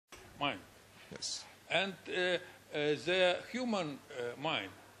mind. Yes. And the human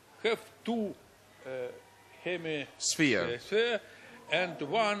mind have two hemispheres, and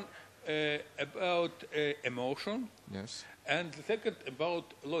one about emotion, Yes. and the second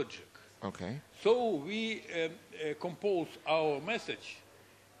about logic. Okay. So we compose our message,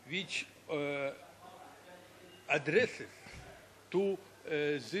 which addresses to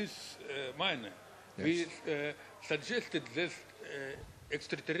this mind. Yes. We suggested that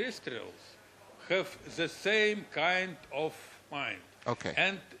extraterrestrials have the same kind of mind. Okay.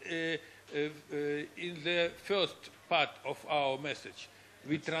 And in the first part of our message,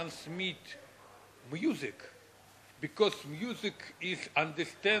 we transmit music, because music is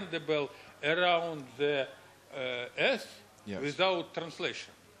understandable around the Earth Yes. without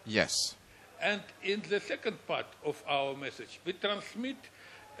translation. Yes. And in the second part of our message, we transmit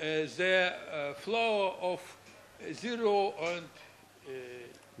the flow of 0 and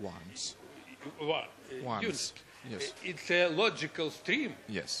Ones. 1 Ones. units. Yes. It's a logical stream.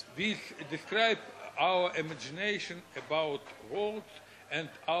 Yes. We describe our imagination about worlds and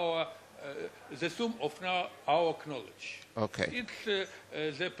our the sum of our knowledge. Okay.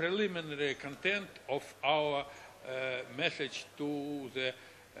 It's the preliminary content of our message to the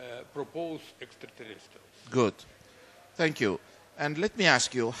proposed extraterrestrials. Good. Thank you. And let me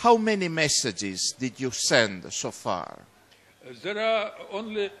ask you, how many messages did you send so far? There are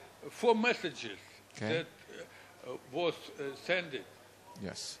only 4 messages Okay. that was sent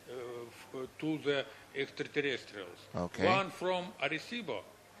Yes. to the extraterrestrials. Okay. One from Arecibo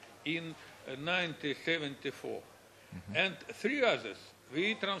in 1974, and 3 others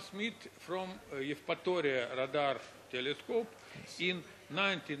we transmit from Yevpatoria radar telescope in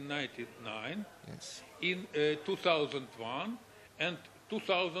 1999, Yes. in 2001, and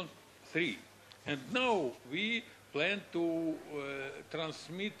 2003. And now we plan to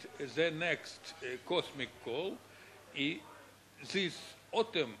transmit the next cosmic call this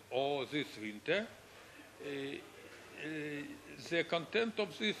autumn or this winter. The content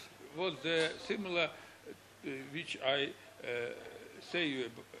of this was similar which I say you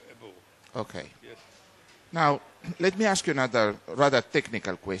above. Okay. Yes. Now, let me ask you another rather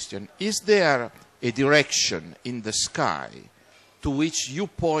technical question. Is there a direction in the sky to which you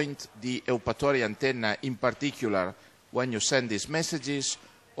point the Eupatoria antenna in particular when you send these messages,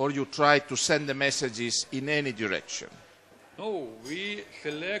 or you try to send the messages in any direction? No, we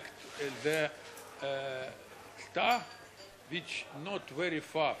select the star which not very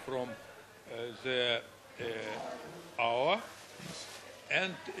far from the hour,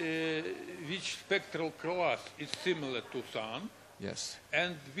 and which spectral class is similar to Sun, Yes.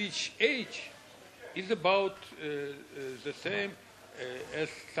 and which age is about the same as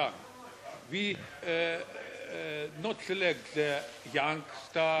Sun. We not select the young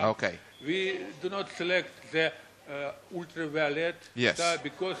star. Okay. We do not select the ultraviolet Yes. star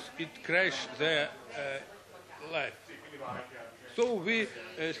because it crashes the light. So we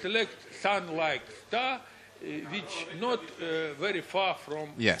select sun-like star, which not very far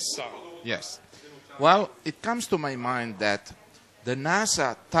from Yes. Sun. Yes. Well, it comes to my mind that the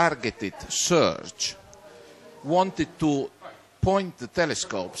NASA targeted search wanted to point the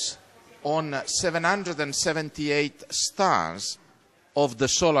telescopes on 778 stars of the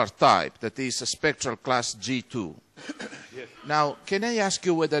solar type, that is a spectral class G2. Yes. Now, can I ask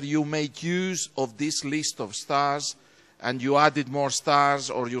you whether you made use of this list of stars and you added more stars,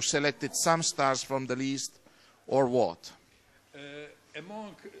 or you selected some stars from the list, or what?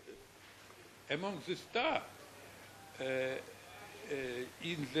 Among the stars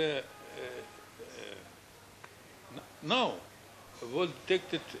in the now was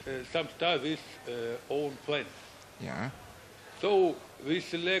detected some star with own planet. Yeah. So we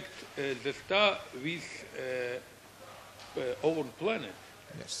select the star with own planet,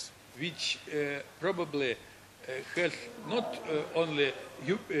 Yes. which probably has not only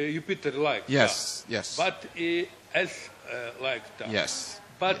Jupiter-like Yes. star, Yes. but S-like star. Yes.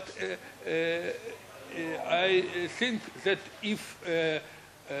 But I think that if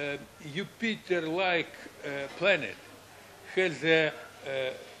Jupiter-like planet has a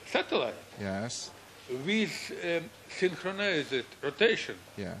satellite Yes. with synchronized rotation,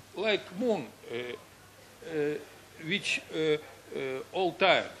 Yeah. like Moon, which all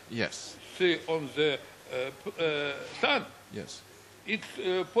time Yes. see on the Sun, Yes. it's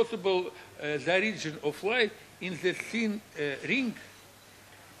possible the region of light in the thin ring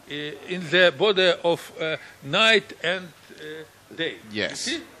in the border of night and day. Yes.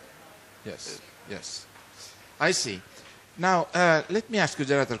 You see? Yes. Yes. I see. Now, let me ask you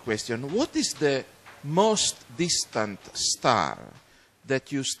another question. What is the most distant star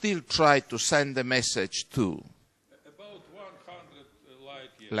that you still try to send a message to? About 100 light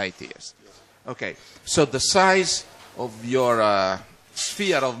years. Light years. Okay, so the size of your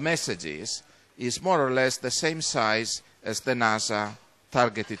sphere of messages is more or less the same size as the NASA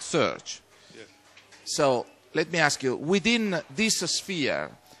targeted search. Yes. So let me ask you, within this sphere,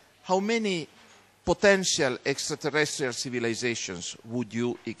 how many potential extraterrestrial civilizations would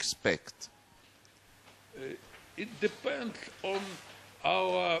you expect? It depends on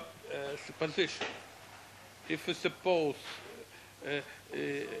our supposition. If we suppose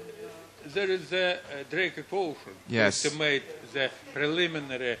there is a Drake equation Yes. to estimate the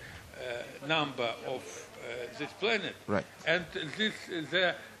preliminary number of this planet, Right. and this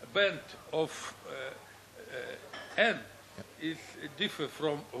the band of n is differ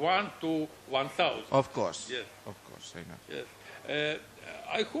from 1 to 1,000. Of course. Yes. Of course, I know. Yes.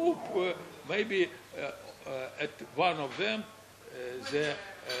 I hope maybe at one of them the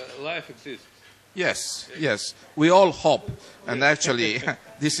life exists. Yes, yes. We all hope. And actually,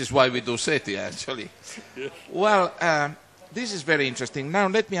 this is why we do SETI, actually. Yes. Well, this is very interesting. Now,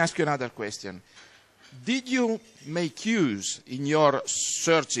 let me ask you another question. Did you make use, in your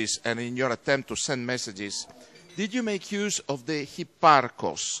searches and in your attempt to send messages, did you make use of the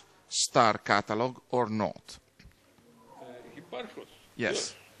Hipparcos star catalog or not? Hipparchus?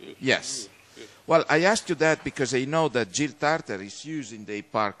 Yes. Yes. Yes. Well, I asked you that because I know that Jill Tarter is using the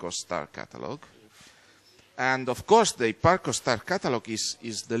Hipparcos star catalog. And of course, the Hipparcos star catalog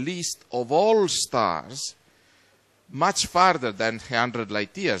is the list of all stars much farther than 100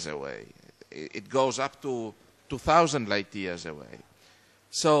 light years away. It goes up to 2,000 light years away.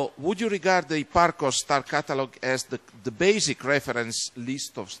 So would you regard the Hipparcos star catalog as the basic reference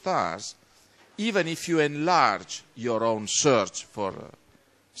list of stars, even if you enlarge your own search for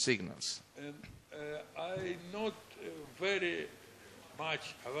signals? I'm not very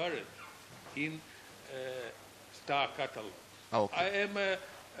much aware in star catalog. Okay. I am a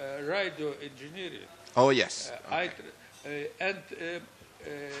radio engineer. Oh, yes. And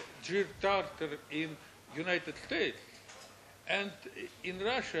Jill Tarter in United States. And in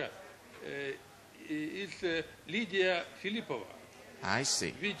Russia is Lydia Filipova, I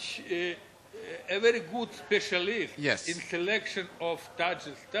see. which a very good specialist Yes. in selection of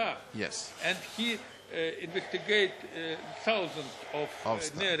target stars. Yes. And he investigate thousands of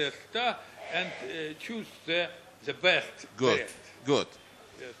stars. nearest stars and choose the best. Good. best. Good.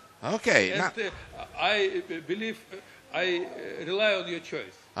 Yes. Okay. And Now, I believe I rely on your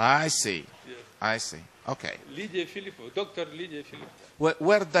choice. I see. Yes. I see. Okay. Lydia Filipova, Dr. Lydia Filipova.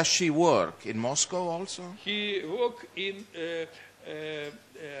 Where does she work? In Moscow also? He work in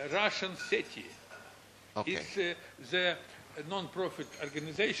Russian SETI. Okay. It's the non-profit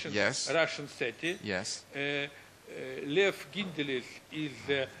organization, Yes. Russian SETI. Yes. Lev Gindelis is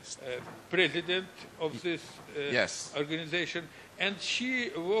the president of this Yes. organization, and she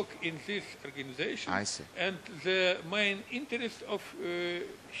work in this organization. I see. And the main interest of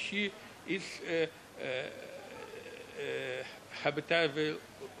she is habitable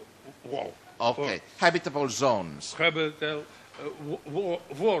wall. Okay. Habitable zones. Habitable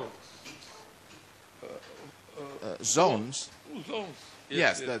world. Zones? Zones.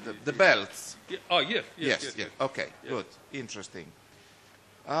 Yes, the belts. Yeah. Oh, yes. Yes. Okay, good. Interesting.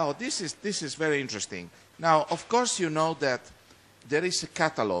 Oh, this is very interesting. Now, of course, you know that there is a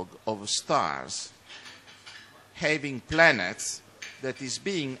catalog of stars having planets that is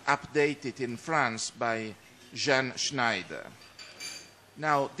being updated in France by Jean Schneider.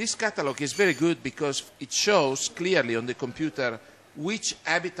 Now, this catalog is very good because it shows clearly on the computer which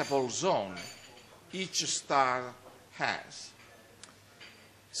habitable zone each star has.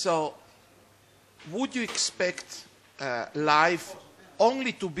 So, would you expect life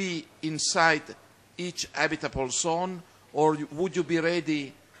only to be inside each habitable zone, or would you be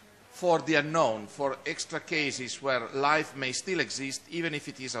ready for the unknown, for extra cases where life may still exist, even if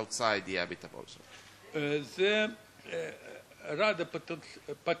it is outside the habitable zone? The rather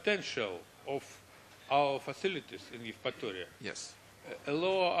potential of our facilities in Yevpatoria Yes.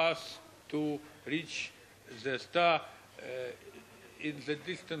 allow us to reach the star in the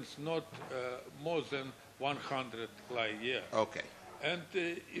distance not more than 100 light years. Okay. And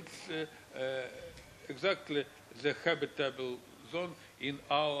it's exactly the habitable zone in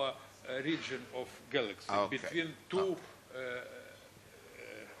our region of galaxy, Okay. between two,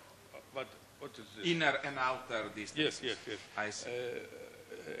 what is this? Inner and outer distances. Yes. I see.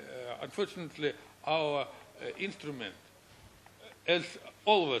 Unfortunately, our instrument, as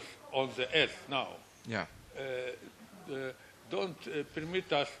always on the Earth now, Yeah. don't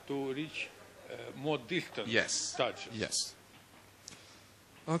permit us to reach more distant Yes. touches. Yes.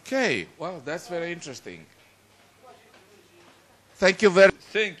 Okay, well, that's very interesting. Thank you very much.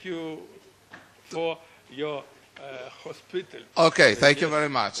 Thank you for your hospitality. Okay, thank you very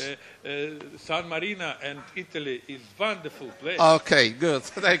much. San Marino and Italy is wonderful place. Okay, good.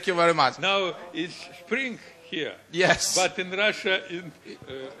 Thank you very much. Now it's spring here. Yes. But in Russia, in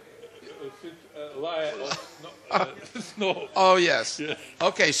layer of snow. Oh, yes. Yes.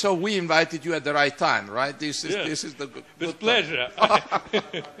 Okay, so we invited you at the right time, right? This is, Yes. this is the good. With pleasure.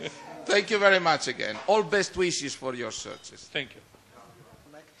 Thank you very much again. All best wishes for your searches. Thank you.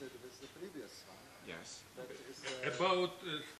 Connected with the previous one. Yes. That is, About